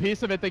EG want a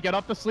piece of it. They get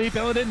off the sleep.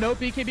 Illidan, no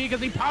BKB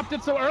because he popped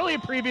it so early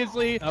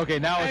previously. Okay,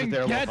 now it's a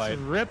terrible fight. fight.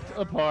 Gets ripped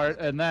apart,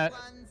 and that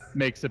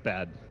makes it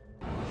bad.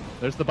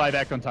 There's the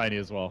buyback on Tiny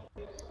as well.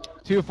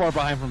 too far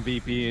behind from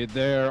VP.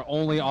 Their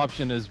only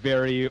option is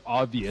very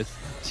obvious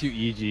to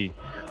EG.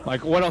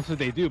 Like, what else would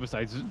they do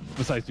besides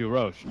do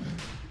Roche?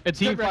 It's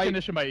team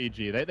recognition by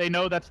EG. They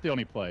know that's the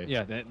only play.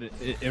 Yeah,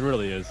 it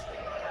really is.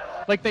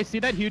 Like, they see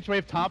that huge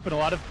wave top, and a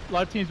lot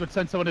of teams would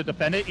send someone to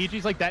defend it.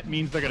 EG's like, that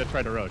means they're going to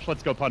try to Roche.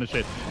 Let's go punish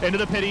it. Into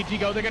the pit, EG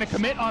go. They're going to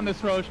commit on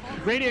this Roche.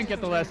 Radiant get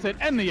the last hit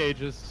and the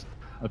Aegis.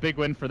 A big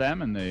win for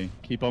them, and they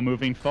keep on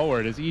moving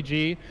forward as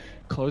EG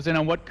close in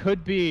on what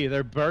could be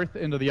their berth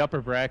into the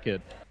upper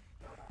bracket.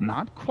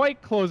 Not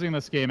quite closing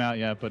this game out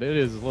yet, but it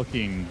is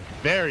looking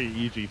very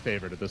EG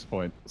favored at this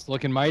point. It's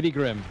looking mighty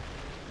grim.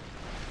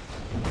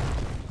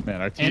 Man,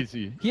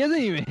 RTZ. He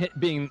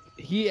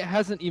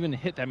hasn't even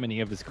hit that many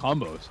of his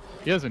combos.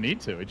 He doesn't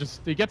need to.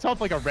 He gets off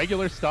like a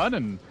regular stun,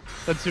 and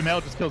then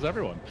Sumail just kills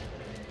everyone.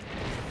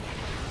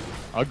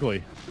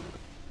 Ugly.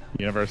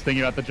 Universe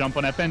thinking about the jump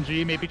on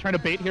FNG, maybe trying to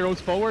bait heroes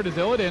forward as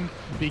Illidan.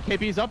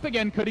 BKB's up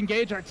again, could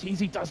engage.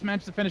 RTZ does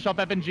manage to finish off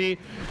FNG,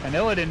 and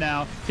Illidan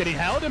now getting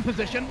held in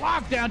position,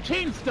 lockdown,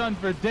 chain stun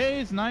for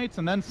days, nights,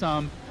 and then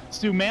some.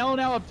 Sumail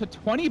now up to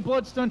 20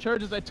 Bloodstone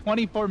charges at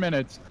 24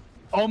 minutes.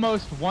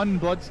 Almost 1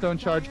 Bloodstone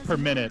charge per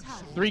minute.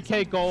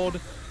 3k gold,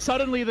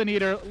 suddenly the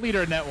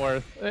leader net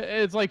worth.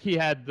 It's like he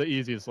had the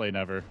easiest lane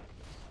ever.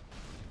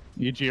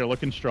 EG are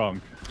looking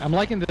strong. I'm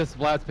liking this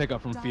Vlad's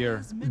pickup from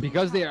Fear.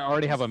 Because they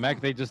already have a mech,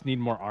 they just need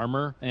more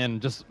armor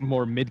and just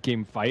more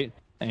mid-game fight.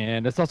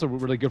 And it's also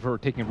really good for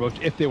taking Roche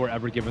if they were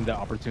ever given the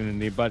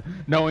opportunity. But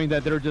knowing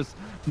that they're just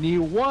need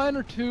 1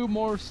 or 2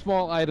 more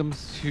small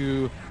items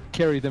to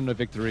carry them to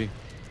victory.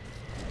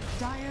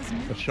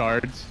 The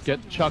shards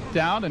get chucked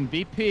down, and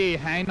VP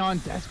hang on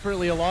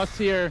desperately. A loss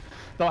here.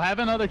 They'll have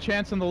another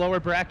chance in the lower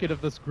bracket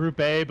of this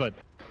Group A, but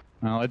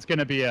well, it's going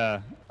to be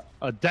a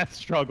death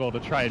struggle to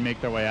try and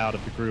make their way out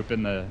of the group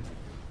into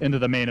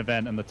the main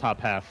event in the top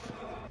half.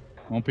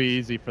 Won't be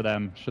easy for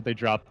them should they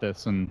drop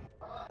this, and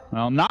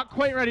well, not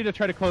quite ready to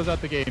try to close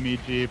out the game,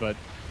 EG, but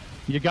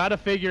you gotta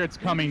figure it's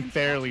coming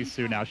fairly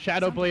soon now.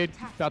 Shadowblade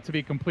about to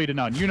be completed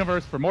now in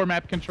Universe for more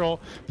map control.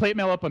 Plate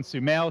mail up on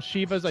Sumail.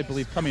 Shiva's, I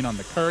believe, coming on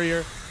the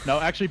Courier. No,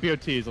 actually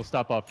BOTs. I'll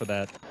stop off for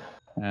that.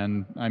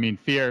 And I mean,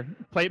 Fear,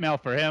 plate mail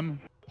for him.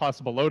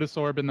 Possible Lotus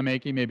Orb in the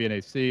making, maybe an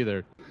AC.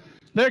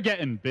 They're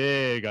getting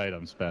big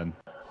items, Ben.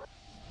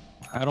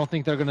 I don't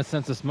think they're going to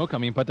sense the smoke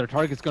coming, but their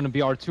target's going to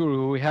be Arturo,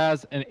 who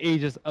has an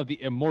Aegis of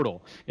the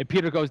Immortal. If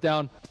Peter goes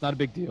down, it's not a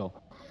big deal.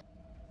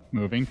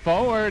 Moving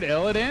forward,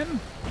 Illidan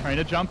trying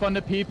to jump onto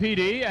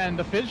PPD, and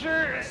the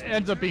Fissure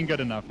ends up being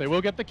good enough. They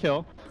will get the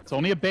kill. It's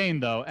only a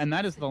Bane, though, and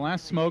that is the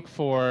last smoke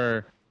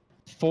for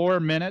 4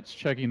 minutes.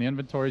 Checking the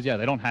inventories. Yeah,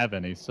 they don't have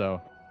any, so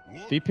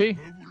DP,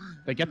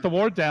 they get the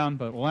ward down,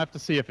 but we'll have to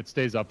see if it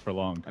stays up for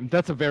long. And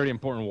that's a very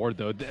important ward,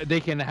 though. They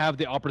can have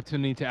the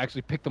opportunity to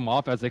actually pick them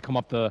off as they come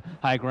up the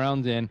high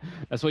ground, and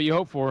that's what you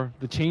hope for,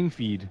 the chain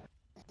feed.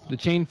 The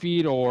chain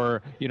feed,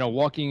 or, you know,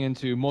 walking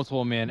into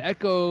multiple man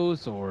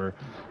echoes or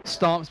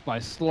stomps by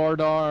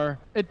Slardar.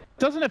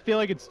 Doesn't it feel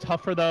like it's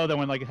tougher, though, than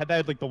when, like, had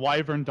that, like, the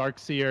Wyvern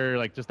Darkseer,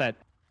 like, just that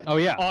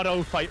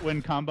auto fight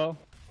win combo?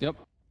 Yep.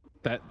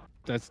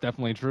 That's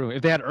definitely true.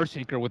 If they had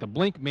Earthshaker with a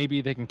blink,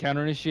 maybe they can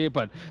counter initiate,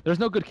 but there's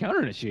no good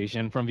counter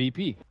initiation from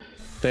VP.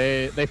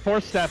 They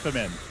force step him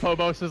in.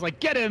 Phobos is like,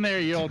 get in there,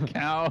 you old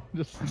cow.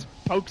 Just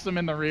pokes him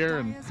in the rear,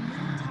 and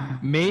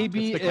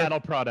maybe the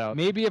cattle prod out.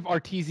 Maybe if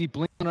RTZ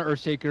blinks on an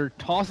Earthshaker,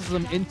 tosses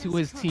him into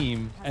his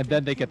team, and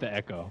then they get the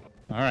Echo.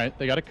 All right,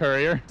 they got a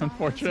Courier.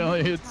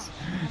 Unfortunately, it's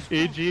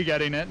EG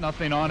getting it,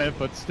 nothing on it,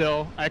 but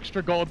still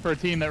extra gold for a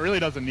team that really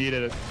doesn't need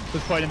it at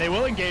this point. And they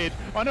will engage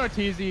on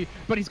RTZ,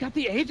 but he's got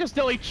the Aegis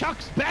still. He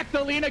chucks back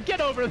the Lina,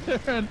 get over there.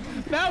 And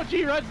now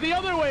G runs the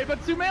other way, but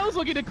Sumail's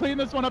looking to clean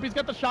this one up. He's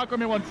got the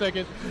Chakram in 1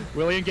 second.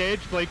 Will he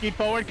engage? Blinking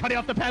forward, cutting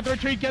off the path of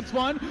retreat, gets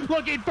one.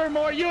 Looking for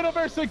more.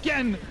 Universe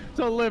again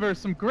delivers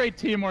some great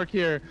teamwork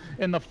here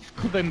in the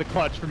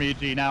clutch from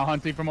EG. Now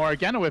hunting for more.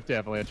 Again, a whiffed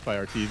avalanche by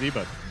RTZ,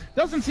 but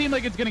doesn't seem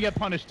like it's going to get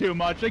punished too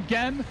much.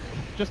 Again,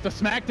 just a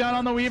smackdown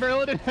on the Weaver.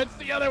 Illidan hits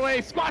the other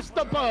way. Squash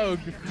the bug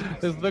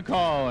is the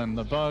call, and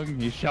the bug,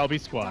 he shall be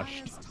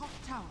squashed.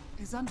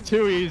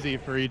 Too easy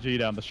for EG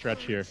down the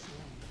stretch here.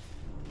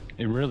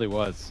 It really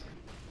was.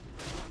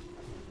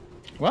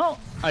 Well,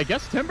 I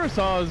guess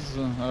Timbersaw is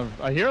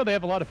a hero they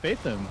have a lot of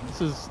faith in.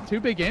 This is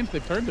 2 big games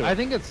they've turned to. I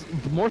think it's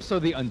more so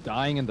the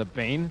Undying and the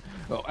Bane.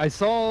 I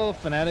saw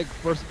Fnatic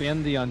first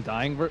ban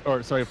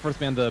the first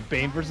ban the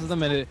Bane versus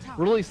them, and it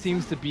really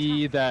seems to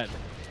be that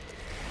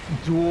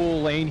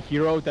dual lane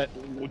hero that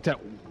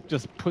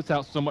just puts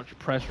out so much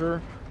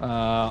pressure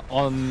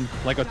on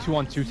like a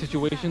 2-on-2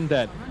 situation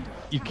that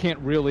you can't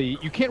really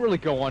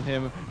go on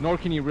him, nor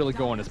can you really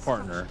go on his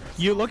partner.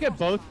 You look at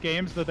both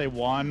games that they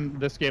won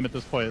this game at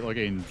this point,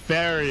 looking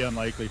very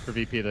unlikely for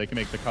VP that they can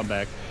make the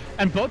comeback.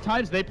 And both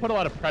times they put a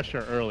lot of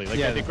pressure early. Like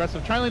the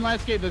aggressive trialing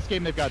last game, this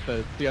game they've got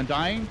the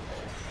Undying.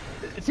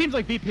 It seems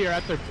like VP are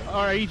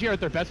EG are at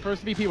their best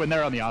versus VP when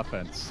they're on the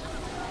offense,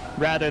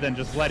 rather than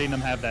just letting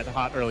them have that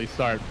hot early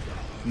start.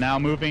 Now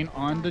moving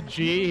on to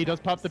G. He does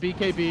pop the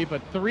BKB,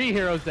 but 3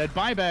 heroes dead.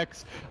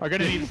 Buybacks are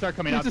going to need to start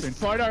coming out soon.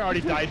 Slardar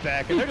already died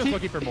back, and they're just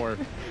looking for more.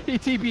 He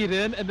TP'd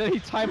in, and then he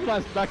time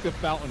flashed back to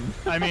Fountain.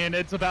 I mean,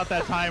 it's about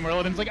that time where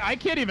Illidan's like, I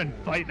can't even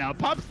fight now.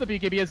 Pops the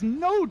BKB, has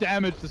no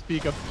damage to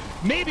speak of.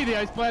 Maybe the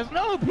Ice Blast.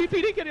 No,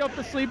 PPD getting off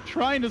the sleep,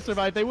 trying to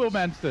survive. They will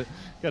manage to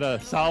get a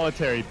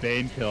solitary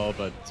Bane kill,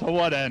 but to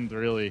what end,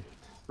 really?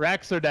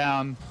 Racks are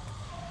down.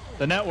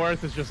 The net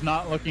worth is just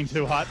not looking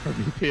too hot for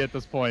VP at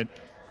this point.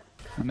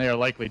 And they are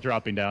likely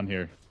dropping down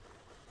here.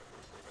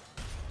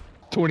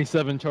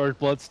 27 charged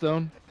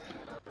Bloodstone.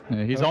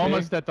 Yeah, he's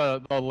almost at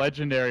the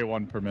legendary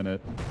 1 per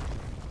minute.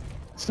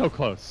 So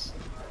close.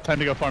 Time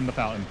to go farm the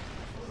Fountain.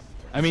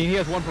 I mean, he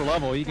has 1 per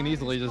level. He can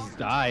easily just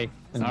die.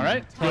 All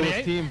right,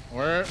 28. Team.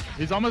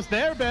 He's almost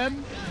there,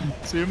 Ben.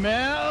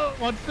 Sumail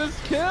wants this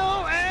kill,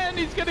 and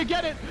he's going to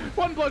get it.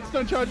 1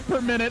 Bloodstone charge per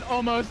minute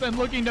almost, and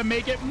looking to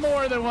make it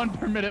more than 1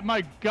 per minute.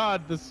 My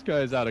God, this guy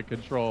is out of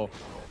control.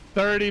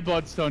 30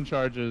 Bloodstone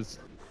charges.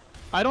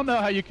 I don't know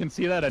how you can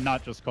see that and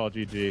not just call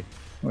GG.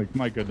 Like,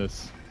 my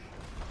goodness.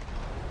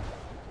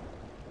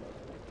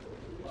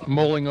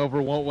 Mulling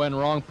over what went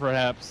wrong,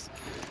 perhaps,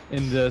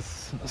 in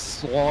this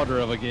slaughter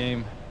of a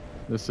game.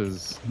 This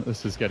is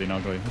getting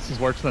ugly. This is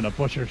worse than a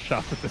butcher's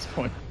shop at this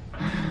point.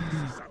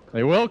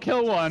 They will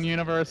kill 1.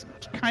 Universe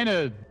kind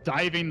of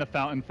diving the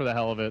Fountain for the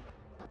hell of it.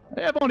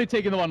 They have only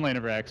taken the 1 lane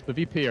of Rex, but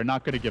VP are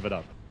not going to give it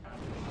up.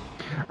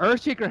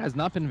 Earthshaker has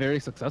not been very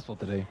successful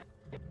today.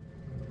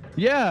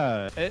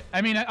 Yeah,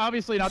 I mean,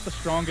 obviously not the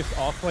strongest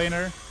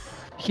offlaner.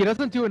 He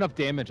doesn't do enough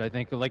damage, I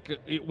think. Like,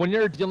 when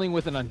you're dealing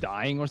with an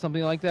Undying or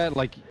something like that,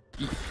 like,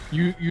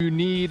 you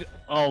need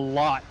a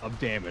lot of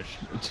damage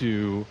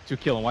to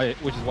kill him,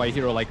 which is why a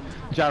hero like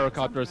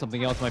Gyrocopter or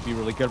something else might be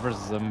really good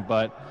versus him,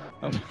 but,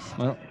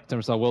 well,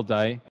 Timbersaw will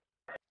die.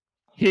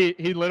 He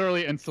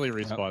literally instantly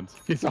respawns.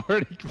 Yep. He's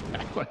already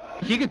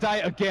back. He could die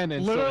again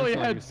and literally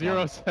had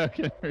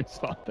 0-second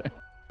respawn there.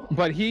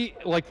 But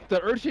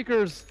the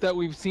Earthshakers that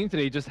we've seen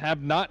today just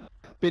have not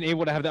been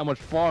able to have that much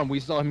farm. We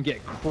saw him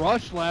get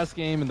crushed last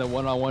game in the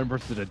 1-on-1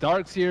 versus the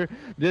Darks here.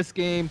 This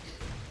game,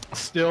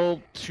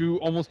 still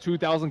almost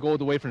 2,000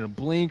 gold away from the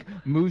Blink.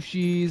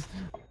 Mushi's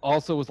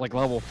also was like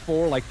level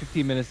 4, like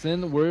 15 minutes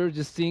in. We're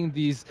just seeing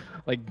these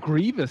like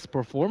grievous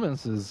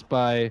performances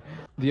by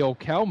the old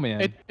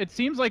cowman. It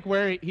seems like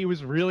where he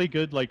was really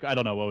good, like, I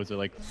don't know, what was it,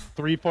 like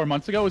 3-4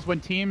 months ago, was when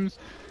teams,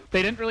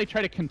 they didn't really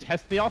try to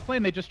contest the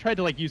offlane. They just tried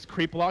to like use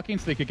creep blocking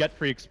so they could get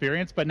free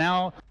experience. But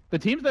now the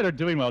teams that are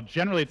doing well,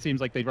 generally it seems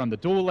like they run the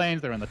dual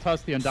lanes, they run the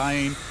Tusk, the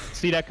Undying.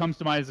 CDEC comes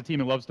to mind as a team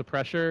who loves to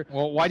pressure.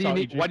 Well, why do you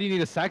need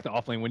to sack the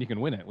offlane when you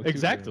can win it?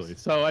 Exactly.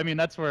 So I mean,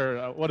 that's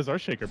where what does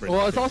Earthshaker bring?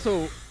 Well,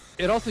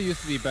 it also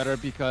used to be better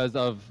because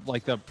of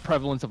like the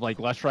prevalence of like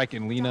Leshrac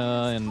and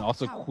Lina and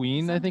also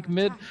Queen, I think,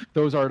 mid.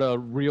 Those are the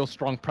real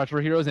strong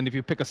pressure heroes, and if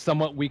you pick a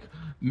somewhat weak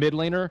mid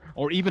laner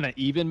or even an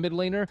even mid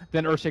laner,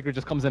 then Earthshaker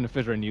just comes in and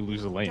fissure and you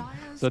lose the lane.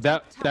 So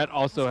that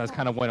also has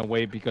kind of went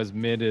away because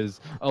mid is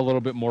a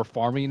little bit more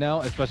farmy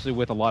now, especially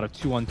with a lot of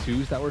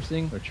 2-on-2s that we're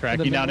seeing. They're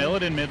tracking down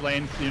Illidan mid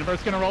lane. The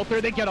Universe gonna roll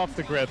through. They get off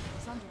the grip.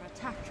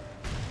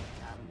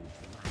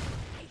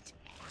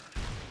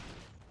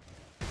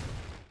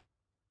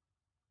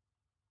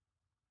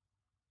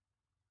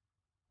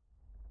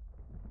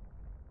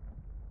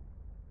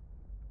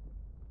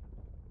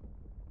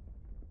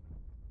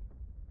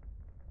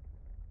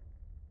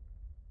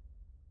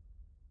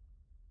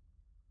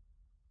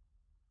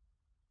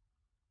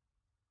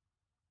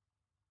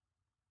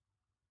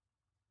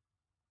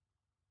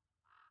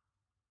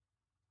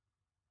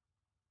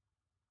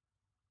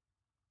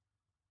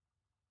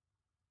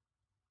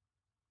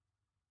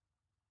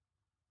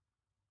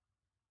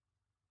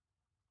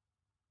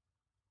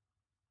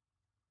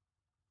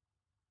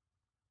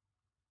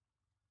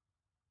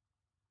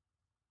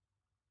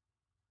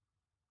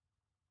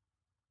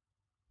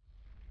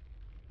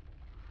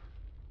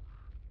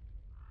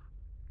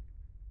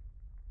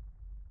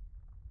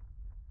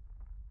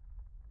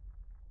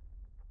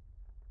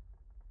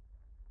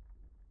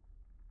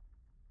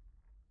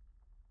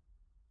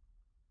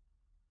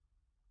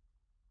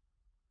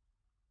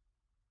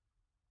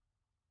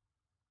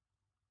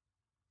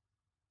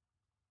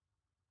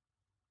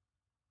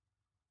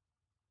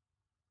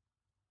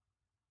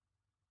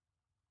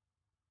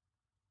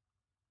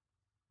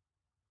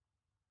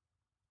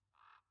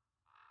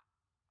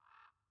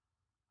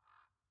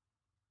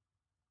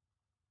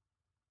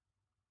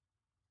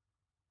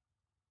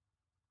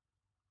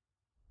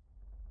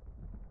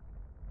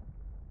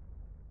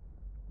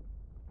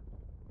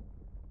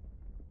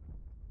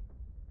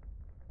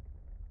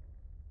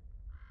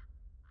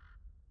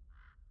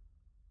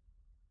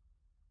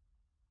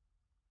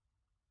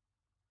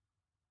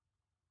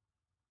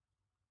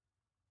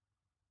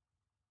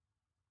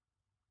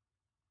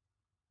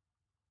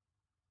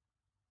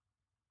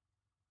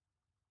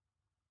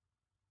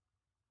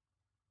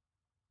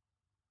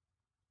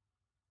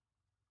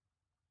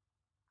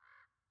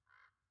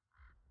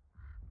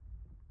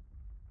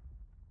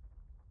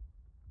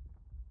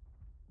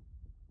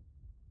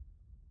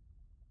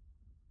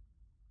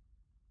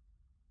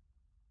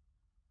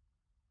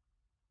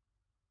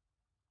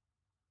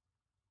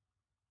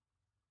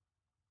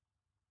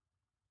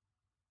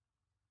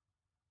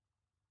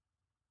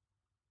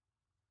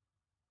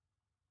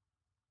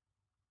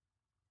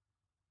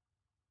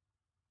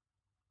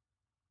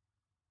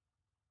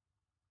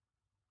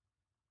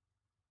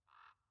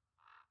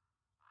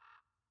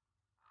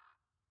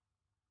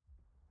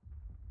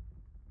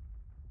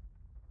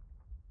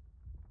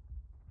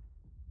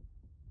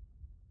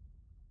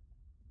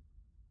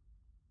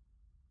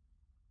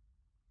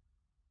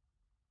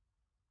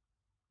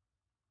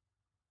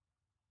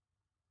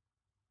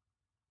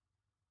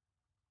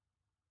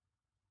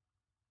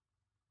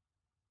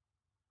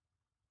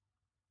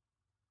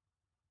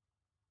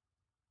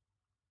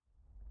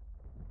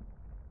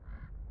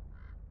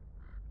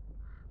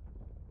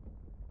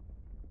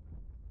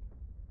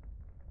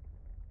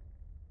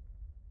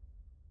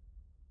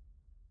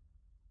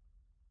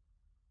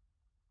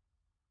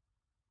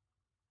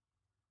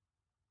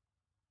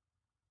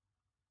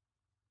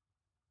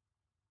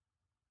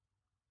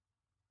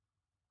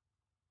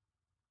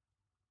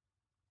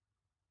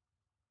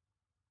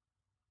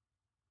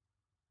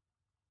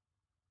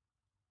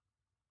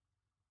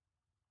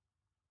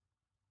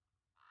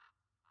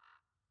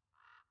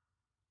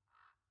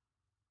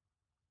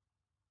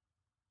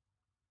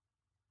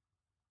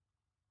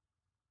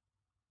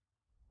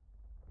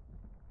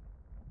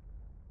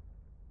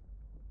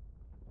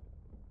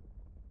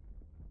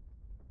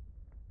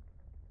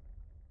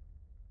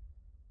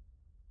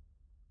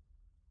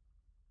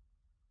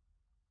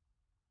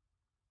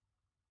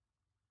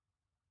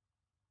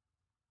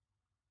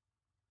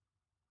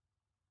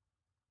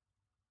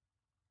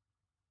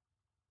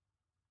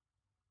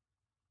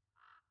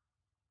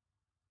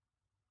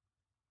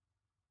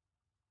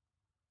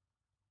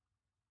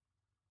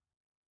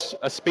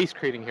 a space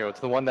creating hero. It's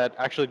the one that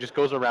actually just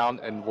goes around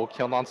and will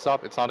kill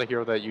nonstop. It's not a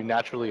hero that you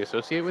naturally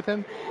associate with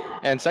him.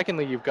 And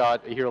secondly, you've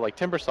got a hero like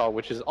Timbersaw,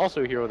 which is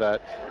also a hero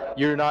that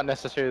you're not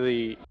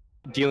necessarily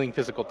dealing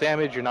physical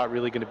damage. You're not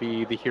really going to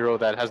be the hero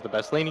that has the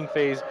best laning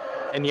phase,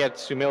 and yet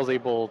Sumail's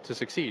able to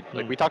succeed.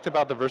 Like we talked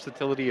about the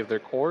versatility of their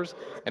cores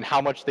and how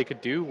much they could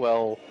do.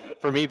 Well,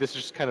 for me, this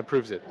just kind of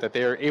proves it, that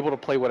they're able to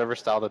play whatever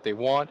style that they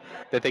want,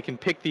 that they can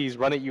pick these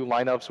run-at-you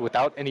lineups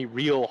without any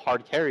real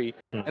hard carry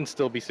and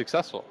still be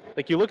successful.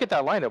 Like you look at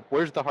that lineup,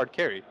 where's the hard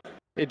carry?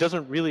 It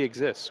doesn't really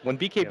exist. When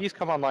BKBs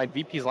come online,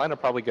 VP's lineup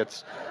probably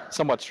gets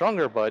somewhat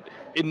stronger, but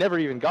it never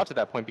even got to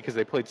that point because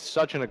they played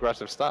such an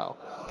aggressive style.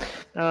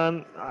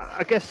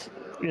 I guess,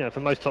 for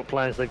most top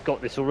players, they've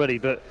got this already,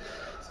 but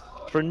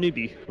for a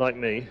newbie like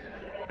me,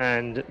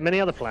 and many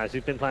other players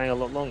who've been playing a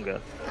lot longer,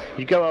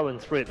 you go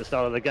 0-3 at the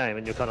start of the game,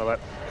 and you're kind of like,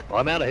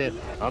 I'm out of here,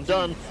 I'm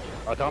done,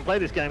 I can't play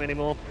this game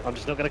anymore, I'm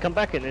just not going to come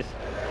back in this.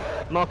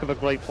 Mark of a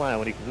great player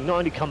when he can not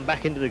only come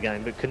back into the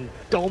game but can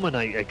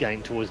dominate a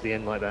game towards the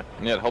end like that.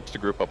 Yeah, it helps to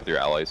group up with your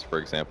allies. For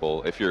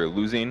example, if you're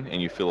losing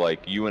and you feel like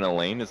you in a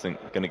lane isn't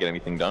going to get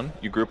anything done,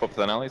 you group up with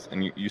an allies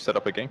and you set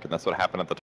up a gank, and that's what happened at the